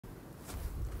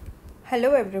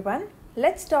Hello everyone,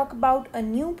 let's talk about a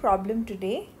new problem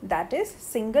today, that is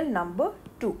single number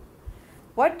 2.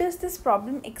 What does this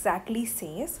problem exactly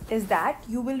says is that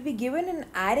you will be given an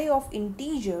array of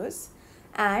integers,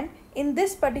 and in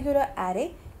this particular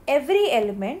array every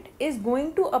element is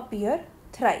going to appear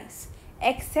thrice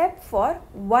except for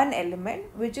one element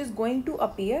which is going to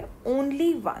appear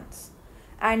only once,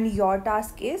 and your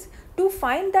task is to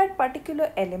find that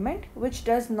particular element which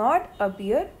does not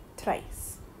appear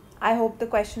thrice. I hope the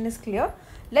question is clear.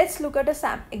 Let's look at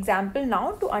a example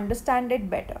now to understand it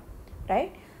better,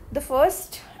 right? The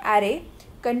first array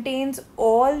contains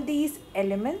all these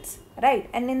elements, right?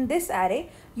 And in this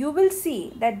array, you will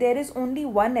see that there is only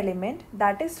one element,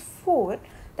 that is 4,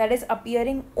 that is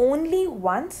appearing only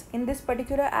once in this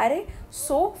particular array.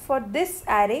 So for this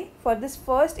array, for this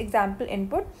first example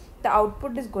input, the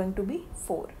output is going to be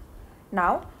 4.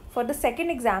 Now, for the second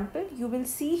example, you will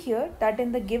see here that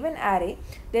in the given array,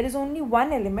 there is only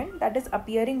one element that is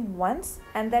appearing once,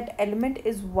 and that element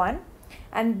is 1,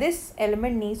 and this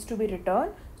element needs to be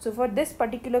returned. So for this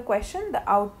particular question, the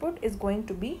output is going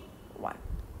to be 1.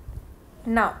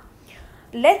 Now,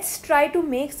 let's try to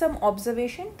make some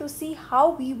observation to see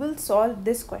how we will solve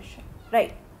this question,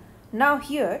 right? Now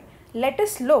here, let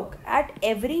us look at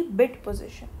every bit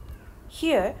position.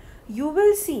 Here, you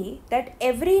will see that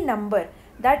every number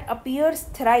that appears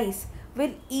thrice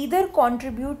will either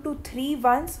contribute to 3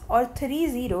 ones or 3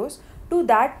 zeros to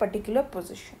that particular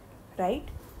position, right?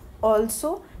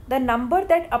 Also, the number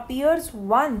that appears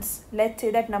once, let's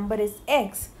say that number is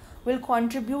x, will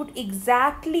contribute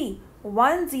exactly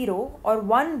 1 0 or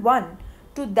 1 1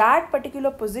 to that particular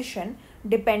position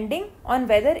depending on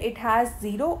whether it has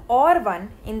 0 or 1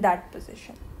 in that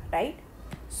position, right?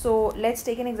 So let's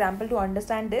take an example to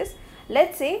understand this.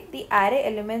 Let's say the array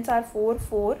elements are 4,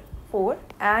 4, 4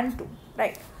 and 2,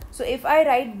 right? So if I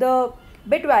write the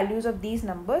bit values of these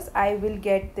numbers, I will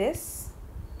get this,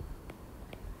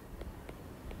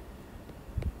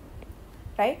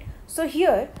 right? So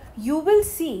here you will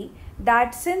see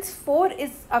that since 4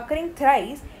 is occurring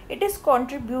thrice, it is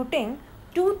contributing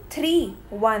to 3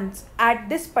 ones at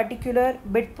this particular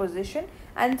bit position,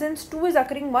 and since 2 is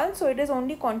occurring once, so it is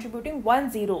only contributing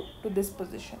 1 0 to this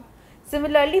position.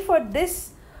 Similarly, for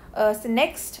this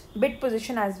next bit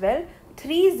position as well,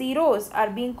 3 zeros are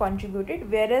being contributed,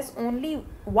 whereas only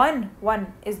 1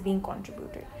 1 is being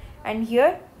contributed. And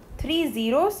here 3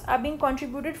 zeros are being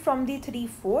contributed from the 3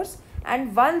 4s,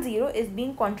 and 1 0 is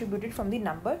being contributed from the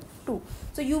number 2.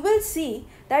 So you will see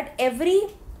that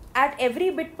at every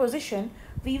bit position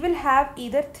we will have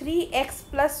either 3x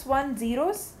plus 1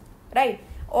 zeros, right,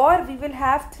 or we will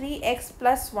have 3x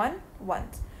plus 1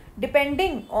 ones,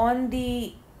 depending on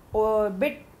the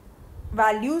bit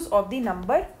values of the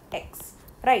number x,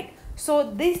 right?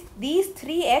 So these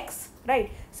 3x,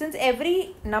 right, since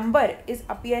every number is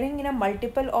appearing in a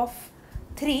multiple of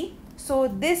 3, so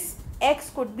this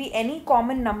x could be any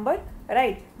common number,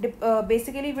 right?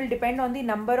 Basically will depend on the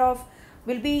number of,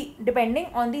 will be depending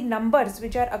on the numbers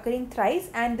which are occurring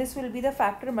thrice, and this will be the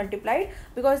factor multiplied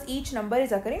because each number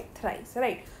is occurring thrice,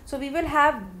 right? So we will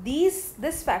have this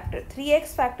factor,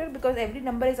 3x factor, because every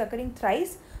number is occurring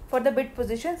thrice for the bit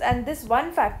positions, and this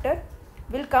one factor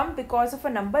will come because of a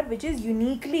number which is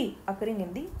uniquely occurring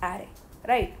in the array,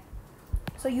 right?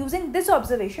 So using this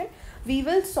observation, we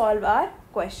will solve our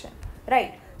question,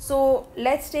 right? So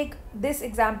let's take this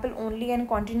example only and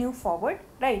continue forward,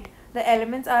 right? The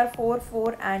elements are 4,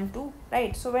 4 and 2,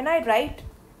 right? So when I write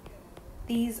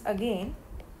these again,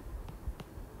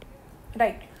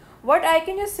 right, what I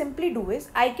can just simply do is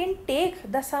I can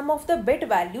take the sum of the bit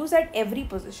values at every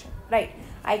position, right?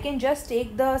 I can just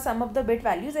take the sum of the bit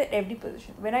values at every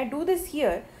position. When I do this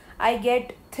here, I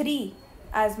get 3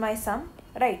 as my sum,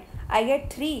 right? I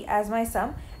get 3 as my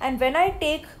sum, and when I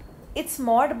take its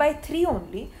mod by 3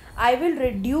 only, I will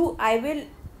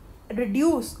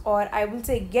reduce, or I will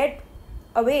say get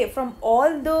away from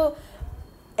all the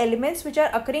elements which are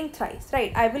occurring thrice,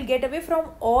 right? I will get away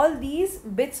from all these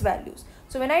bits values.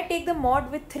 So when I take the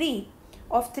mod with 3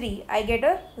 of 3, I get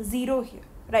a 0 here,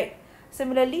 right?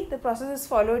 Similarly, the process is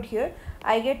followed here.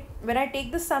 When I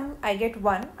take the sum, I get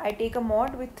 1. I take a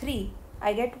mod with 3,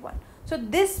 I get 1. So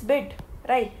this bit,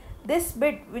 right, this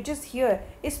bit which is here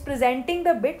is presenting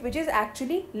the bit which is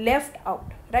actually left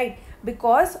out, right?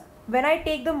 Because when I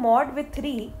take the mod with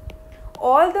 3,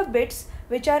 all the bits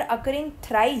which are occurring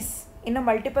thrice in a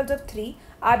multiples of 3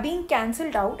 are being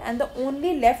cancelled out, and the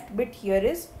only left bit here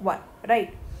is 1,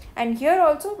 right? And here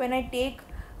also when I take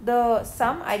the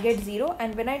sum, I get 0,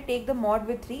 and when I take the mod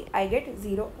with 3, I get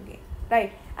 0 again,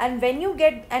 right? And when you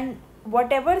get, and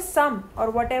whatever sum or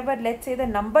whatever, let's say, the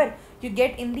number you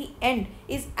get in the end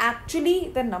is actually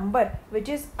the number which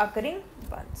is occurring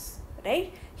once,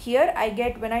 right? Here I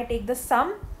get, when I take the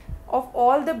sum of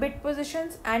all the bit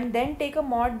positions and then take a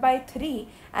mod by 3,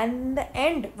 and in the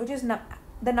end, which is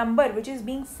the number which is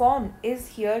being formed is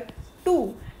here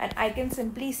 2, and I can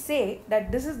simply say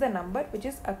that this is the number which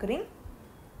is occurring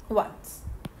once.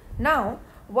 Now,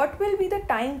 what will be the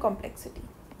time complexity?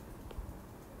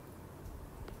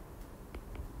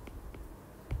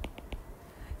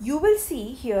 You will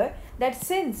see here that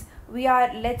since we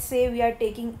are, let's say we are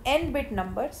taking n bit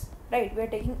numbers, right? We are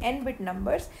taking n bit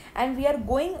numbers and we are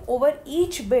going over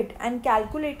each bit and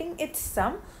calculating its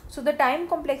sum. So the time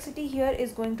complexity here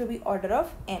is going to be order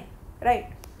of n,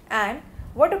 right? And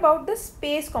what about the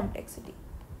space complexity?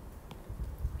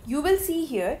 You will see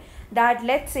here that,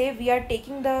 let's say we are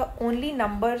taking the only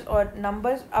numbers or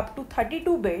numbers up to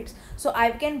 32 bits. So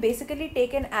I can basically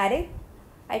take an array.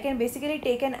 I can basically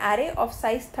take an array of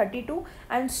size 32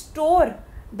 and store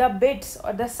the bits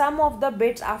or the sum of the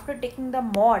bits after taking the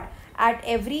mod at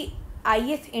every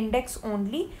ith index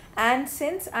only. And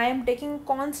since I am taking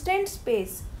constant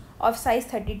space of size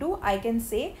 32, I can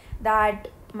say that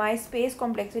my space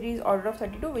complexity is order of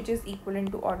 32, which is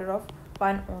equivalent to order of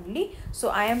 1 only. So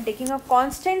I am taking a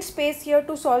constant space here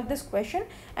to solve this question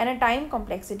and a time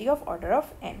complexity of order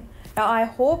of n. Now I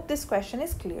hope this question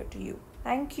is clear to you.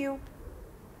 Thank you.